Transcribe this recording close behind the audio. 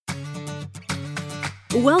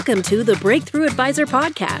Welcome to the Breakthrough Advisor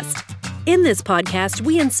Podcast. In this podcast,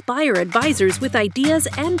 we inspire advisors with ideas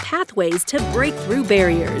and pathways to break through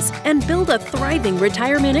barriers and build a thriving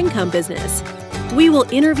retirement income business. We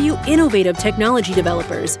will interview innovative technology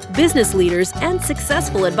developers, business leaders, and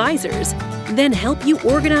successful advisors, then help you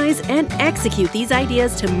organize and execute these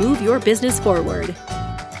ideas to move your business forward.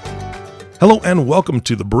 Hello and welcome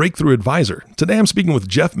to the Breakthrough Advisor. Today I'm speaking with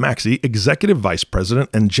Jeff Maxey, Executive Vice President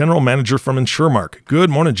and General Manager from InsureMark. Good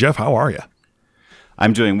morning, Jeff. How are you?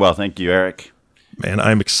 I'm doing well. Thank you, Eric. Man,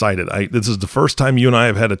 I'm excited. This is the first time you and I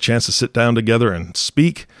have had a chance to sit down together and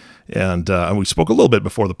speak. And we spoke a little bit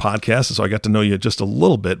before the podcast, so I got to know you just a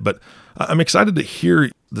little bit. But I'm excited to hear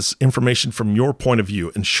this information from your point of view,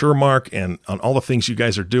 InsureMark, and on all the things you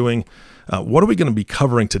guys are doing. What are we going to be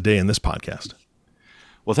covering today in this podcast?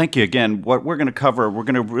 Well, thank you again. What we're going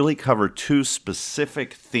to really cover two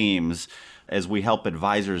specific themes as we help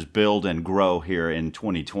advisors build and grow here in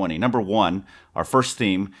 2020. Number one, our first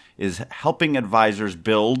theme is helping advisors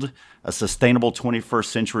build a sustainable 21st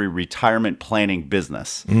century retirement planning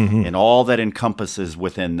business and all that encompasses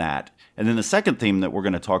within that. And then the second theme that we're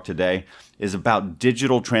going to talk today is about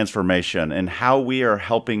digital transformation and how we are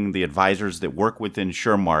helping the advisors that work with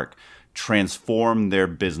InsureMark transform their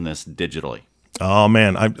business digitally. Oh,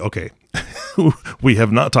 man. Okay. We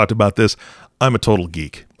have not talked about this. I'm a total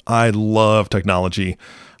geek. I love technology.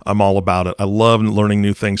 I'm all about it. I love learning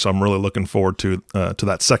new things, so I'm really looking forward to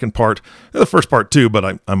that second part. The first part too,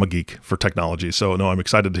 but I'm a geek for technology. So, no, I'm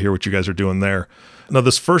excited to hear what you guys are doing there. Now,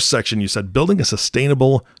 this first section, you said building a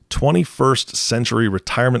sustainable 21st century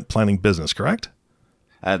retirement planning business, correct?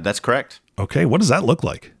 That's correct. Okay. What does that look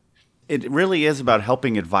like? It really is about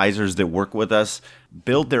helping advisors that work with us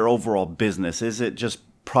build their overall business. Is it just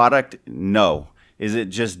product? No. Is it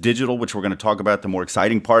just digital, which we're going to talk about, the more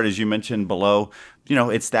exciting part, as you mentioned below?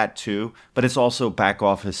 It's that too, but it's also back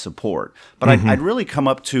office support. But I'd really come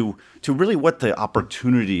up to really what the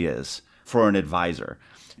opportunity is for an advisor.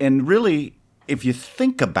 And really, if you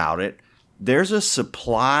think about it, there's a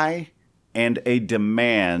supply and a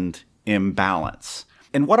demand imbalance.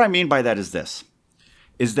 And what I mean by that is this.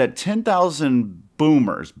 Is that 10,000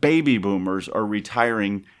 boomers, baby boomers, are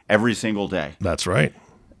retiring every single day. That's right.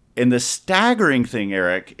 And the staggering thing,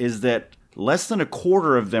 Eric, is that less than a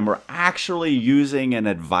quarter of them are actually using an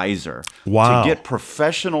advisor to get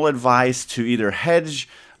professional advice to either hedge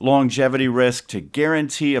longevity risk, to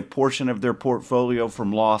guarantee a portion of their portfolio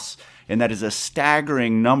from loss. And that is a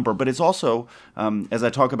staggering number. But it's also, as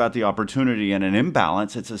I talk about the opportunity and an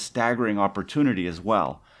imbalance, it's a staggering opportunity as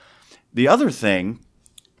well. The other thing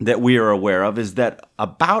that we are aware of is that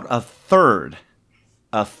about a third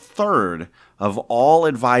of all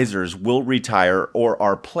advisors will retire or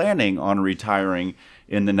are planning on retiring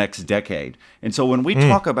in the next decade. And so when we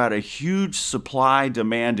talk about a huge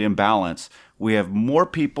supply-demand imbalance, we have more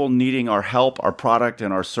people needing our help, our product,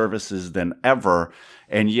 and our services than ever,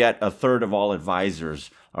 and yet a third of all advisors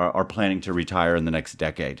are planning to retire in the next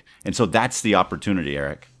decade. And so that's the opportunity,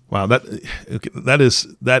 Eric. Wow, that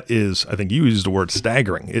is. I think you used the word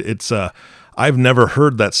staggering. It's I've never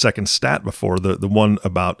heard that second stat before. The one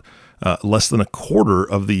about less than a quarter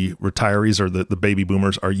of the retirees or the baby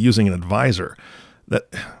boomers are using an advisor.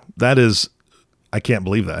 That is, I can't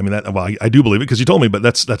believe that. I mean, I do believe it because you told me, but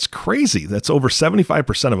that's crazy. That's over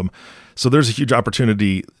 75% of them. So there's a huge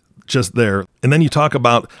opportunity just there. And then you talk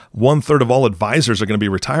about 1/3 of all advisors are going to be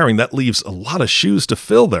retiring. That leaves a lot of shoes to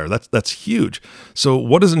fill there. That's huge. So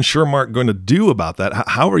what is InsureMark going to do about that?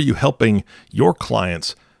 How are you helping your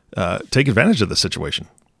clients take advantage of this situation?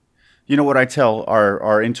 You know what I tell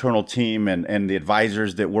our internal team and the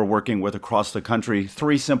advisors that we're working with across the country,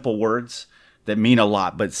 3 simple words that mean a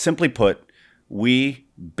lot. But simply put, we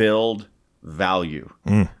build value.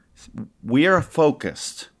 We are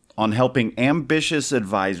focused on helping ambitious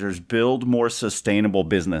advisors build more sustainable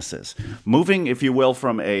businesses. Moving, if you will,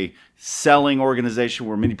 from a selling organization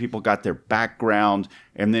where many people got their background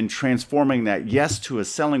and then transforming that, yes, to a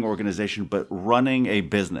selling organization, but running a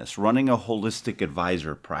business, running a holistic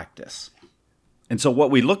advisor practice. And so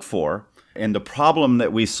what we look for and the problem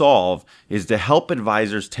that we solve is to help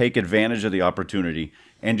advisors take advantage of the opportunity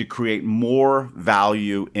and to create more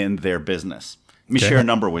value in their business. Let me share a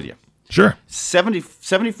number with you. Sure.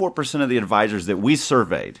 74% of the advisors that we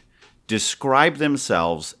surveyed describe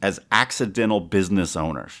themselves as accidental business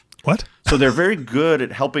owners. What? So they're very good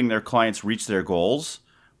at helping their clients reach their goals,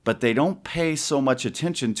 but they don't pay so much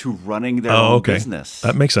attention to running their own business.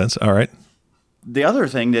 That makes sense. All right. The other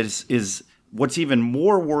thing that is what's even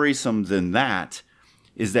more worrisome than that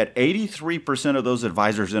is that 83% of those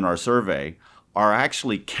advisors in our survey are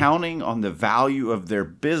actually counting on the value of their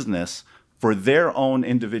business for their own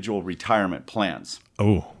individual retirement plans.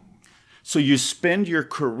 Oh, So you spend your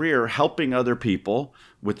career helping other people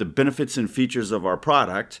with the benefits and features of our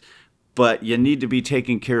product, but you need to be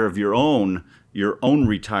taking care of your own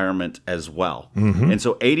retirement as well. And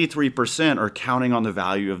so 83% are counting on the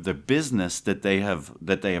value of the business that they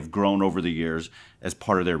have grown over the years as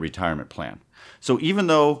part of their retirement plan. So even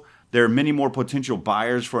though there are many more potential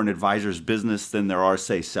buyers for an advisor's business than there are,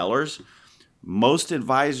 say, sellers, most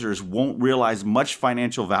advisors won't realize much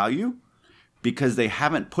financial value because they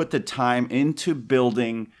haven't put the time into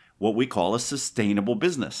building what we call a sustainable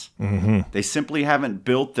business. They simply haven't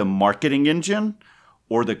built the marketing engine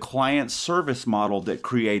or the client service model that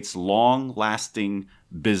creates long-lasting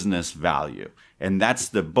business value. And that's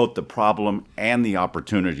both the problem and the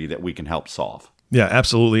opportunity that we can help solve. yeah,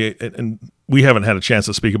 absolutely. And we haven't had a chance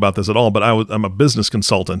to speak about this at all, but I'm a business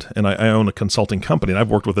consultant, and I own a consulting company, and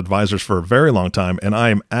I've worked with advisors for a very long time, and I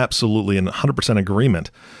am absolutely in 100%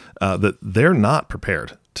 agreement that they're not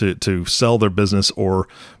prepared to sell their business or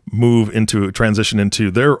transition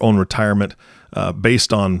into their own retirement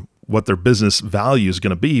based on what their business value is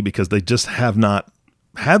going to be, because they just have not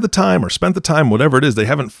had the time or spent the time, whatever it is. They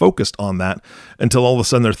haven't focused on that until all of a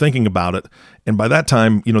sudden they're thinking about it. And by that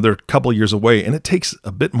time, they're a couple of years away, and it takes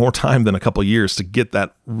a bit more time than a couple of years to get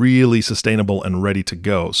that really sustainable and ready to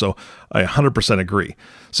go. So I 100% agree.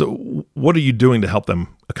 So what are you doing to help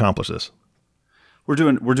them accomplish this? We're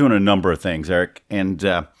doing a number of things, Eric. And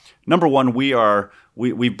number one,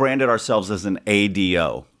 we branded ourselves as an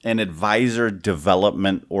ADO, an advisor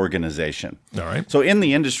development organization. All right. So in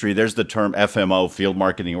the industry, there's the term FMO, field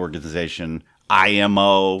marketing organization,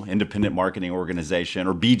 IMO, independent marketing organization,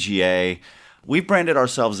 or BGA. We've branded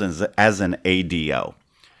ourselves as an ADO.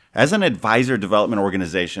 As an advisor development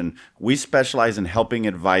organization, we specialize in helping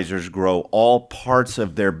advisors grow all parts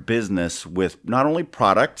of their business with not only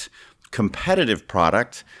competitive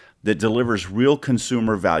product that delivers real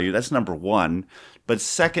consumer value. That's number one. But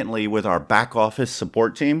secondly, with our back office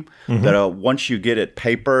support team, that once you get it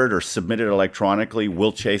papered or submitted electronically,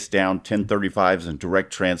 we'll chase down 1035s and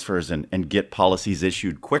direct transfers and get policies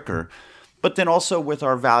issued quicker. But then also with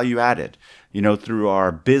our value added, through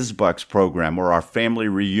our BizBucks program or our family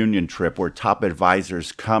reunion trip where top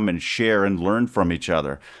advisors come and share and learn from each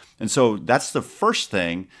other. And so that's the first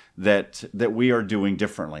thing that we are doing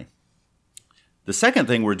differently. The second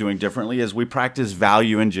thing we're doing differently is we practice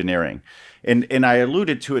value engineering. And I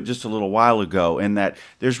alluded to it just a little while ago in that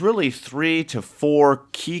there's really 3 to 4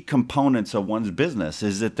 key components of one's business.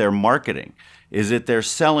 Is it their marketing? Is it their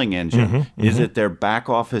selling engine? Is it their back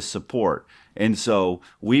office support? And so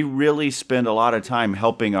we really spend a lot of time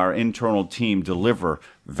helping our internal team deliver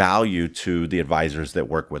value to the advisors that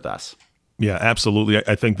work with us. Yeah, absolutely.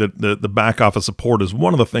 I think that the back office support is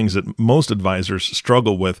one of the things that most advisors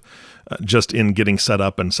struggle with just in getting set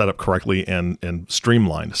up correctly and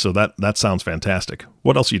streamlined. So that sounds fantastic.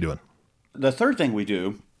 What else are you doing? The third thing we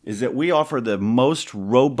do is that we offer the most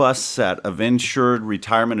robust set of insured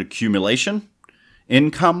retirement accumulation,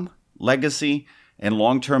 income, legacy, and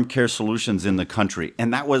long-term care solutions in the country.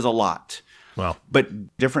 And that was a lot. Wow.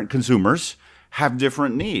 But different consumers have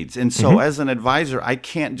different needs. And so as an advisor, I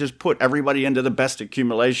can't just put everybody into the best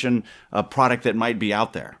accumulation product that might be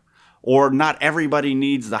out there. Or not everybody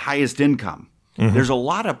needs the highest income. There's a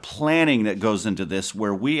lot of planning that goes into this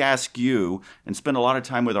where we ask you and spend a lot of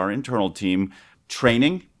time with our internal team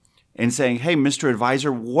training and saying, hey, Mr.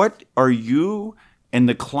 Advisor, what are you and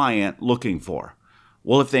the client looking for?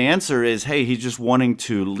 Well, if the answer is, hey, he's just wanting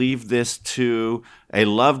to leave this to a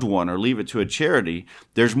loved one or leave it to a charity,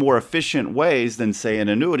 there's more efficient ways than, say, an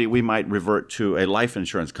annuity. We might revert to a life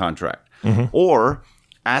insurance contract or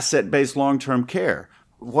asset-based long-term care.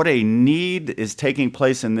 What a need is taking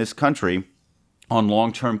place in this country on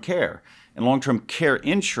long-term care. And long-term care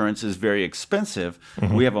insurance is very expensive.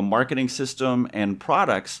 We have a marketing system and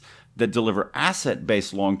products that deliver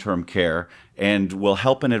asset-based long-term care and will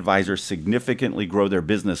help an advisor significantly grow their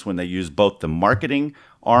business when they use both the marketing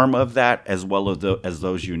arm of that as well as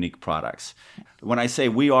those unique products. When I say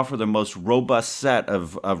we offer the most robust set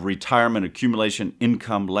of retirement accumulation,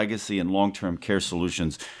 income, legacy, and long-term care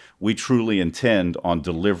solutions, we truly intend on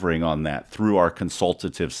delivering on that through our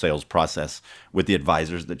consultative sales process with the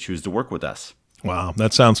advisors that choose to work with us. Wow,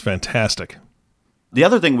 that sounds fantastic. The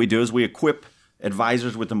other thing we do is we equip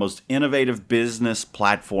advisors with the most innovative business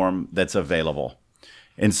platform that's available.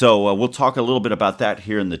 And so we'll talk a little bit about that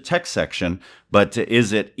here in the tech section, but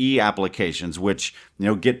is it e-applications, which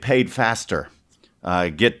get paid faster,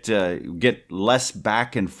 get less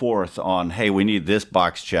back and forth on, hey, we need this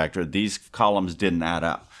box checked or these columns didn't add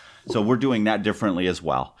up. So we're doing that differently as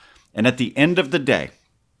well. And at the end of the day,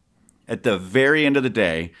 At the very end of the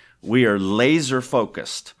day, we are laser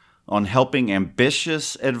focused on helping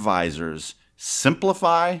ambitious advisors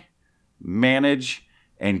simplify, manage,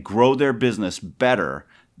 and grow their business better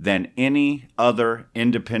than any other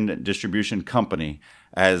independent distribution company,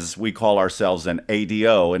 as we call ourselves an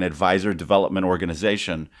ADO, an advisor development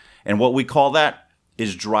organization. And what we call that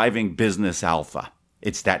is driving business alpha.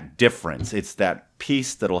 It's that difference. It's that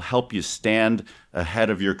piece that'll help you stand ahead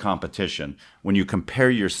of your competition when you compare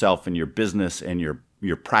yourself and your business and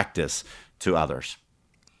your practice to others.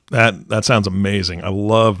 That sounds amazing. I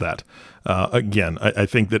love that. Again, I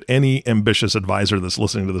think that any ambitious advisor that's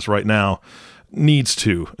listening to this right now needs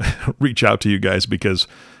to reach out to you guys, because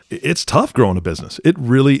it's tough growing a business. It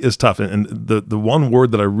really is tough. And the one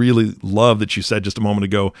word that I really love that you said just a moment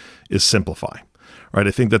ago is simplify. Right?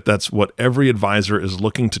 I think that that's what every advisor is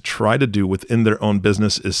looking to try to do within their own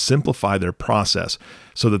business, is simplify their process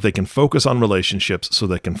so that they can focus on relationships, so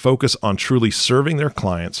they can focus on truly serving their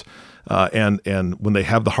clients. And when they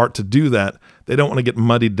have the heart to do that, they don't want to get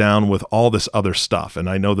muddied down with all this other stuff. And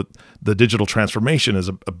I know that the digital transformation is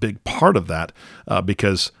a big part of that,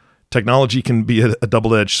 because technology can be a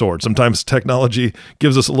double-edged sword. Sometimes technology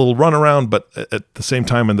gives us a little runaround, but at the same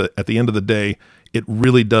time, at the end of the day, it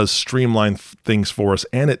really does streamline things for us,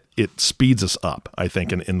 and it speeds us up, I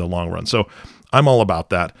think, in the long run. So I'm all about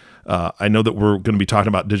that. I know that we're going to be talking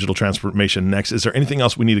about digital transformation next. Is there anything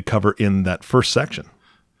else we need to cover in that first section?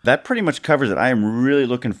 That pretty much covers it. I am really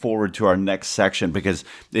looking forward to our next section, because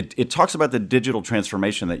it talks about the digital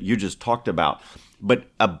transformation that you just talked about. But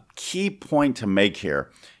a key point to make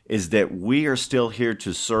here is that we are still here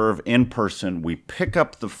to serve in person. We pick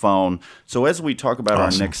up the phone. So as we talk about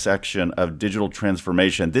our next section of digital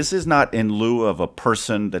transformation, this is not in lieu of a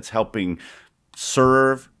person that's helping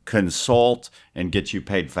serve, consult, and get you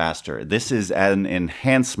paid faster. This is an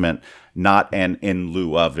enhancement, not an in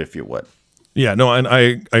lieu of, if you would. Yeah, no, and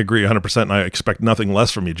I agree 100%, and I expect nothing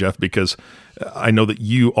less from you, Jeff, because I know that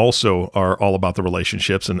you also are all about the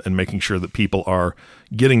relationships and making sure that people are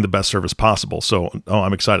getting the best service possible. So,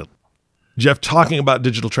 I'm excited. Jeff, talking about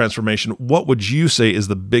digital transformation, what would you say is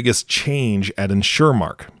the biggest change at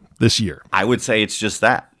InsureMark this year? I would say it's just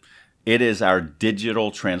that. It is our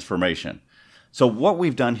digital transformation. So what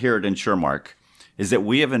we've done here at InsureMark is that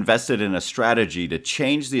we have invested in a strategy to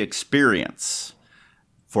change the experience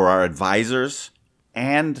for our advisors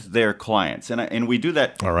and their clients. And we do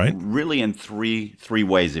that really in three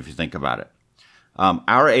ways, if you think about it.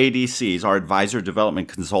 Our ADCs, our advisor development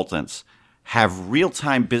consultants, have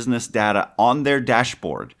real-time business data on their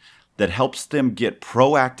dashboard that helps them get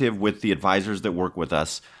proactive with the advisors that work with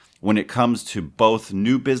us when it comes to both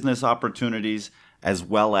new business opportunities as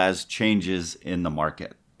well as changes in the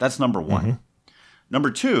market. That's number one. Mm-hmm. Number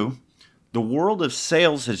two, the world of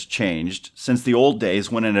sales has changed since the old days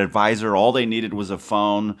when an advisor, all they needed was a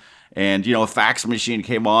phone and, a fax machine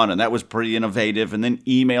came on, and that was pretty innovative. And then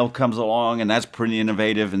email comes along, and that's pretty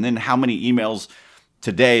innovative. And then how many emails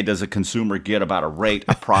today does a consumer get about a rate,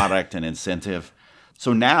 a product, an incentive?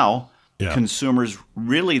 So now consumers,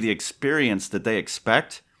 really the experience that they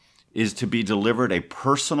expect is to be delivered a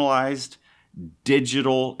personalized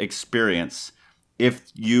digital experience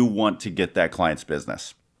if you want to get that client's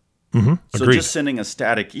business. Mm-hmm. So just sending a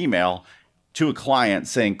static email to a client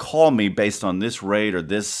saying, call me based on this rate or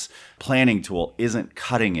this planning tool isn't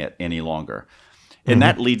cutting it any longer. And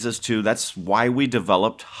that leads us to, that's why we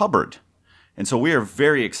developed Hubbard. And so we are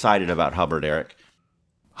very excited about Hubbard, Eric.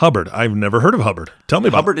 Hubbard. I've never heard of Hubbard. Tell me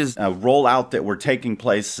about Hubbard is a rollout that we're taking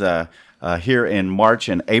place here in March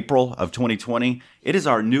and April of 2020. It is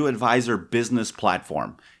our new advisor business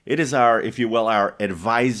platform. It is our, if you will, our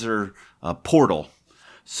advisor portal.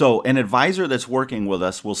 So an advisor that's working with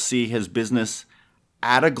us will see his business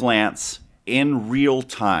at a glance in real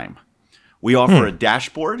time. We offer a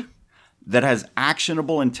dashboard that has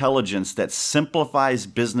actionable intelligence that simplifies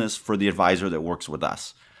business for the advisor that works with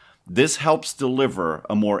us. This helps deliver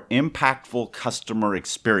a more impactful customer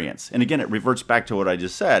experience. And again, it reverts back to what I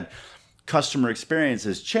just said. Customer experience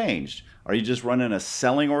has changed. Are you just running a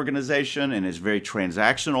selling organization and it's very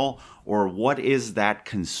transactional, or what is that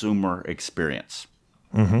consumer experience?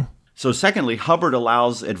 Mm-hmm. So secondly, Hubbard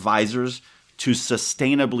allows advisors to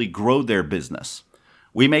sustainably grow their business.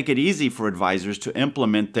 We make it easy for advisors to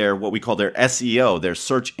implement their, what we call their SEO, their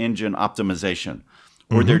search engine optimization,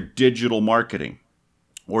 or their digital marketing,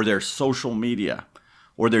 or their social media,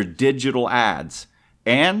 or their digital ads,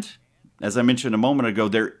 and, as I mentioned a moment ago,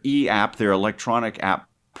 their e-app, their electronic app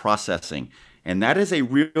processing. And that is a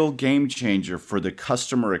real game changer for the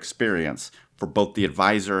customer experience for both the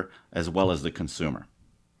advisor as well as the consumer.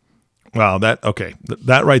 Wow, that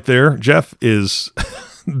right there, Jeff, is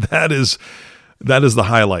that is the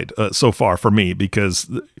highlight so far for me, because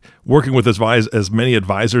working with as many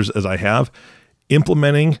advisors as I have,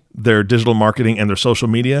 implementing their digital marketing and their social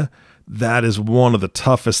media, that is one of the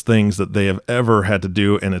toughest things that they have ever had to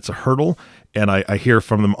do, and it's a hurdle. And I hear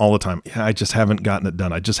from them all the time, yeah, I just haven't gotten it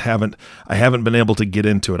done. I haven't been able to get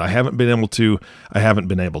into it. I haven't been able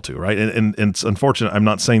to, right? And it's unfortunate. I'm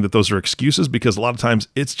not saying that those are excuses, because a lot of times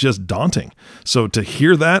it's just daunting. So to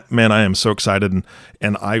hear that, man, I am so excited.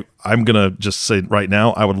 And I'm going to just say right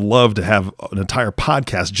now, I would love to have an entire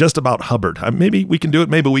podcast just about Hubbard. Maybe we can do it,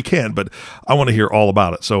 maybe we can, but I want to hear all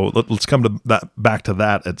about it. So let's come to back to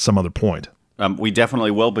that at some other point. We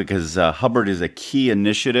definitely will, because Hubbard is a key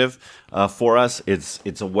initiative for us.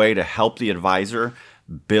 It's a way to help the advisor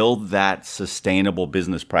build that sustainable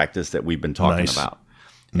business practice that we've been talking about.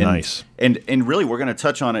 Nice. And really, we're going to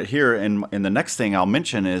touch on it here. And the next thing I'll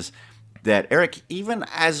mention is that, Eric, even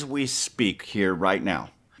as we speak here right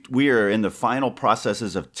now, we are in the final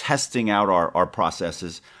processes of testing out our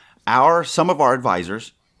processes. Some of our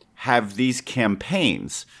advisors have these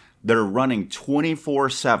campaigns that are running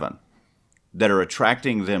 24/7. That are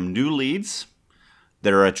attracting them new leads,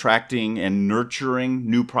 that are attracting and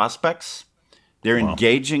nurturing new prospects. They're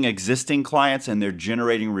engaging existing clients, and they're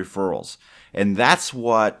generating referrals. And that's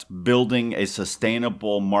what building a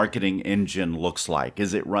sustainable marketing engine looks like,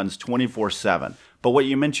 is it runs 24/7. But what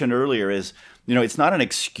you mentioned earlier is, it's not an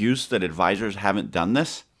excuse that advisors haven't done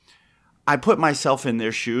this. I put myself in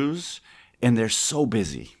their shoes, and they're so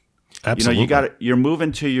busy. Absolutely. You're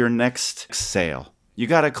moving to your next sale. You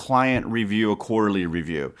got a client review, a quarterly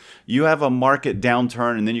review. You have a market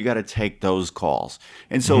downturn, and then you got to take those calls.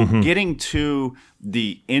 And so getting to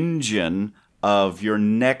the engine of your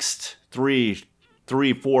next 3,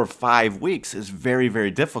 4, 5 weeks is very,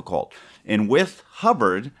 very difficult. And with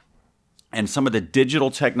Hubbard and some of the digital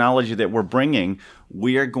technology that we're bringing,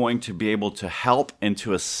 we are going to be able to help and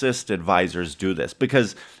to assist advisors do this,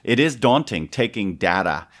 because it is daunting taking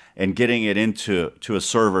data and getting it into a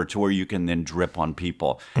server to where you can then drip on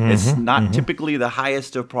people. It's not typically the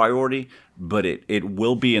highest of priority, but it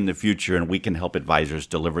will be in the future, and we can help advisors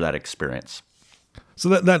deliver that experience. So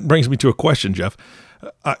that brings me to a question, Jeff.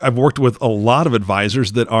 I've worked with a lot of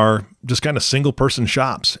advisors that are just kind of single person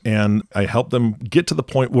shops, and I help them get to the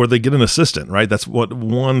point where they get an assistant, right? That's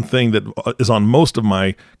one thing that is on most of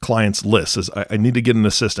my clients' lists is I need to get an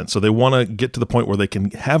assistant. So they want to get to the point where they can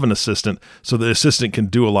have an assistant, so the assistant can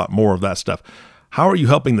do a lot more of that stuff. How are you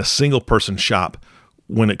helping the single person shop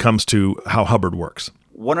when it comes to how Hubbard works?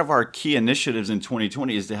 One of our key initiatives in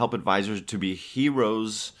 2020 is to help advisors to be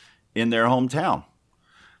heroes in their hometown.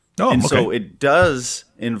 So it does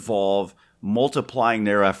involve multiplying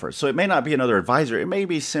their efforts. So it may not be another advisor. It may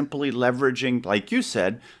be simply leveraging, like you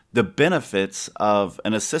said, the benefits of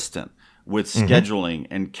an assistant with scheduling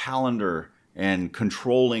and calendar and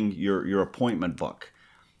controlling your appointment book.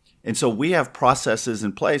 And so we have processes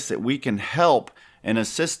in place that we can help an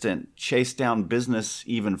assistant chase down business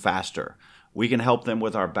even faster. We can help them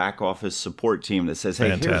with our back office support team that says,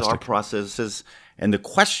 hey, here's our processes and the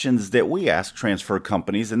questions that we ask transfer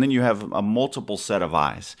companies. And then you have a multiple set of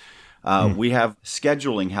eyes. We have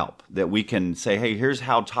scheduling help that we can say, hey, here's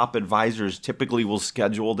how top advisors typically will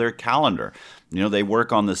schedule their calendar. They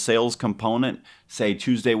work on the sales component, say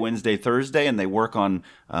Tuesday, Wednesday, Thursday, and they work on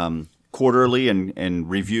quarterly and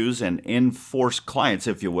reviews and in-force clients,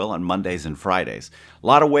 if you will, on Mondays and Fridays. A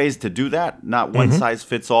lot of ways to do that. Not one size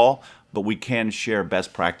fits all, but we can share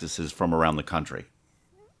best practices from around the country.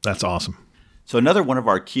 That's awesome. So another one of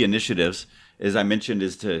our key initiatives, as I mentioned,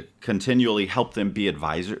 is to continually help them be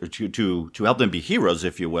to help them be heroes,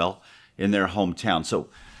 if you will, in their hometown. So,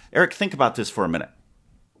 Eric, think about this for a minute.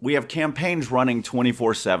 We have campaigns running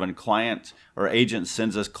 24/7. Client or agent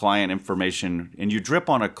sends us client information, and you drip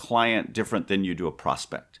on a client different than you do a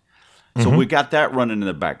prospect. So we got that running in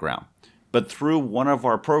the background. But through one of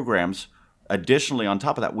our programs, additionally, on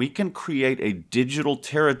top of that, we can create a digital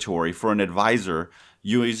territory for an advisor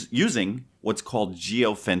using what's called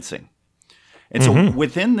geofencing. And so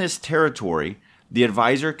within this territory, the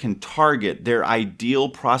advisor can target their ideal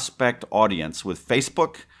prospect audience with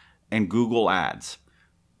Facebook and Google ads.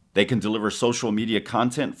 They can deliver social media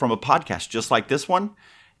content from a podcast just like this one,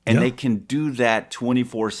 and they can do that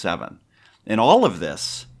 24/7. And all of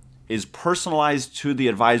this is personalized to the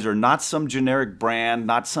advisor, not some generic brand,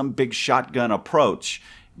 not some big shotgun approach,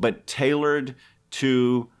 but tailored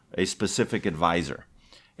to a specific advisor.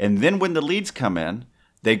 And then when the leads come in,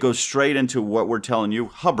 they go straight into what we're telling you,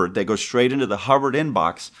 Hubbard. They go straight into the Hubbard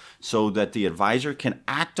inbox so that the advisor can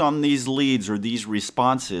act on these leads or these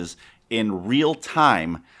responses in real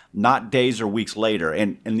time, not days or weeks later.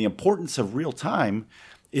 And the importance of real time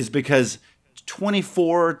is because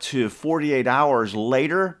 24 to 48 hours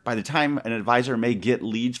later, by the time an advisor may get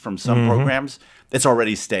leads from some programs, it's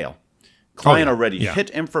already stale. Client already hit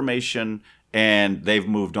information and they've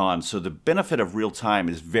moved on. So the benefit of real time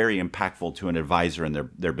is very impactful to an advisor and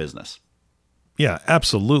their business. Yeah,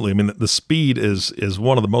 absolutely. I mean, the speed is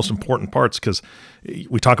one of the most important parts, because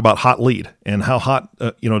we talk about hot lead and how hot,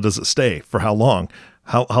 does it stay for how long?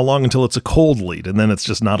 How long until it's a cold lead, and then it's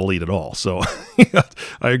just not a lead at all. So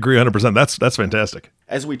I agree 100%. That's fantastic.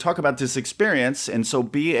 As we talk about this experience, and so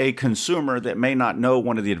be a consumer that may not know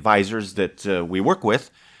one of the advisors that we work with,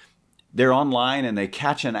 they're online and they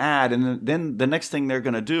catch an ad, and then the next thing they're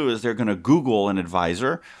going to do is they're going to Google an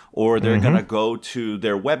advisor, or they're going to go to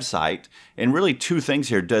their website. And really two things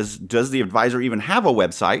here. Does the advisor even have a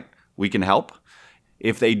website? We can help.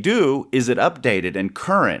 If they do, is it updated and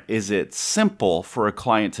current? Is it simple for a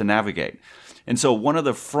client to navigate? And so one of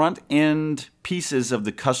the front end pieces of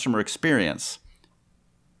the customer experience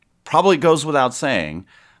probably goes without saying,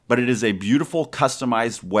 but it is a beautiful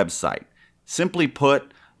customized website. Simply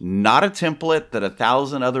put, not a template that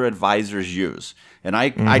 1,000 other advisors use. And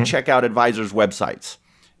I check out advisors' websites,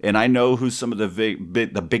 and I know who some of the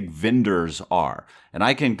big vendors are. And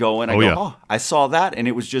I can go in and oh, I saw that, and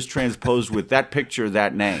it was just transposed with that picture,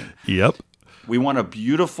 that name. Yep. We want a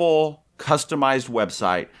beautiful, customized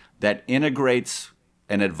website that integrates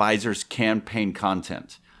an advisor's campaign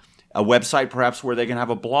content. A website perhaps where they can have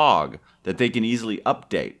a blog that they can easily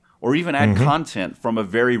update, or even add content from a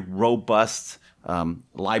very robust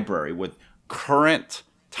library with current,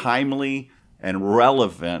 timely, and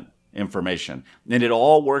relevant information. And it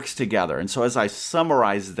all works together. And so as I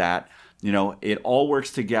summarize that, it all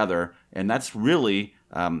works together. And that's really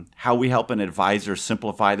how we help an advisor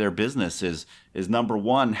simplify their business is number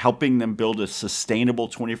one, helping them build a sustainable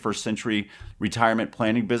 21st century retirement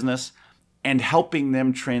planning business, and helping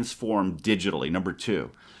them transform digitally, number two.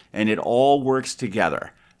 And it all works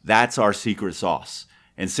together. That's our secret sauce.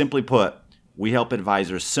 And simply put, we help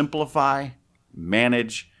advisors simplify,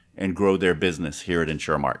 manage, and grow their business here at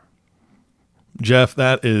InsureMart. Jeff,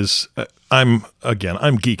 that is, I'm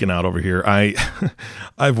geeking out over here.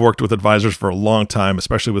 I've worked with advisors for a long time,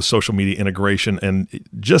 especially with social media integration. And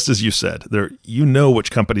just as you said,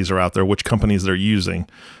 which companies are out there, which companies they're using.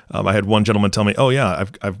 I had one gentleman tell me, "Oh yeah,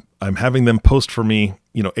 I'm having them post for me,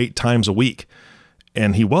 8 times a week."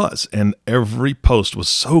 And he was, and every post was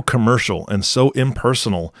so commercial and so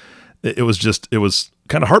impersonal. It was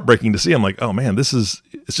kind of heartbreaking to see. I'm like, oh man, it's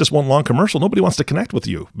just one long commercial. Nobody wants to connect with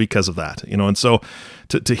you because of that, And so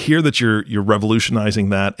to hear that you're revolutionizing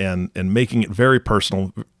that and making it very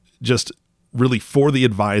personal, just really for the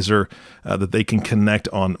advisor, that they can connect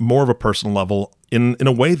on more of a personal level in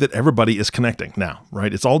a way that everybody is connecting now,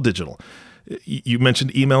 right? It's all digital. You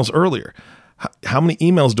mentioned emails earlier. How many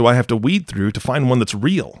emails do I have to weed through to find one that's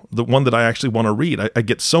real, the one that I actually want to read? I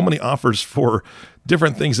get so many offers for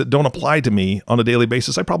different things that don't apply to me on a daily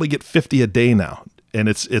basis. I probably get 50 a day now, and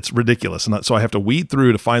it's ridiculous. And so I have to weed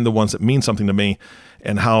through to find the ones that mean something to me,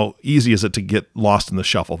 and how easy is it to get lost in the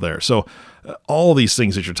shuffle there. So all these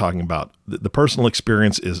things that you're talking about, the personal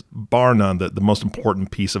experience is bar none the most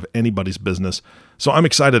important piece of anybody's business. So I'm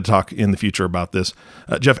excited to talk in the future about this.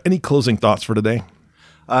 Jeff, any closing thoughts for today?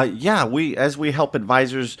 As we help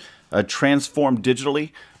advisors transform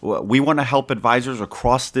digitally, we want to help advisors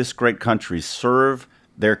across this great country serve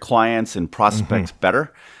their clients and prospects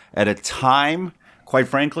better at a time, quite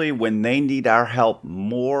frankly, when they need our help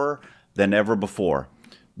more than ever before.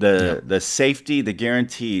 The safety, the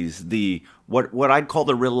guarantees, what I'd call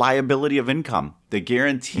the reliability of income, the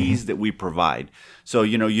guarantees that we provide. So,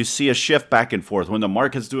 you see a shift back and forth. When the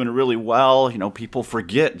market's doing really well, people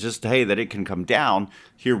forget that it can come down.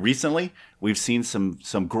 Here recently, we've seen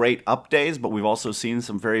some great up days, but we've also seen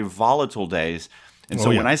some very volatile days. And so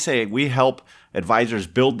when I say we help advisors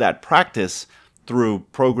build that practice through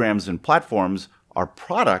programs and platforms, our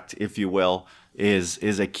product, if you will,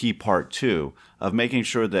 is a key part too of making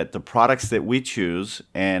sure that the products that we choose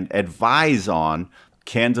and advise on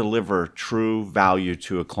can deliver true value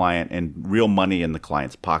to a client and real money in the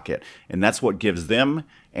client's pocket. And that's what gives them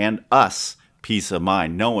and us peace of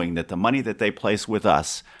mind, knowing that the money that they place with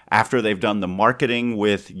us after they've done the marketing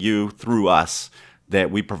with you through us, that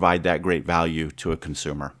we provide that great value to a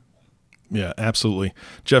consumer. Yeah, absolutely.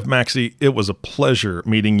 Jeff Maxey, it was a pleasure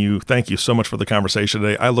meeting you. Thank you so much for the conversation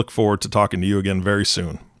today. I look forward to talking to you again very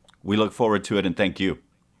soon. We look forward to it, and thank you.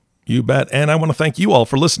 You bet. And I want to thank you all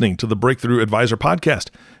for listening to the Breakthrough Advisor podcast.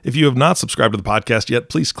 If you have not subscribed to the podcast yet,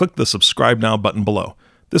 please click the subscribe now button below.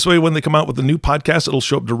 This way, when they come out with a new podcast, it'll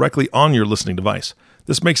show up directly on your listening device.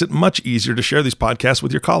 This makes it much easier to share these podcasts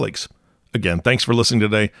with your colleagues. Again, thanks for listening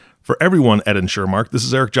today. For everyone at InsureMark, this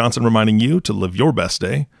is Eric Johnson reminding you to live your best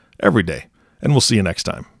day every day, and we'll see you next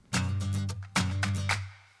time.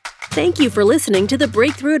 Thank you for listening to the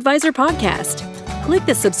Breakthrough Advisor podcast. Click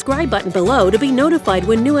the subscribe button below to be notified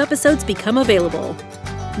when new episodes become available.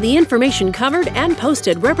 The information covered and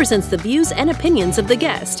posted represents the views and opinions of the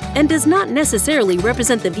guest and does not necessarily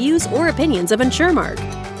represent the views or opinions of InsureMark.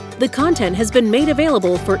 The content has been made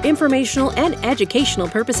available for informational and educational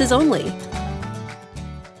purposes only.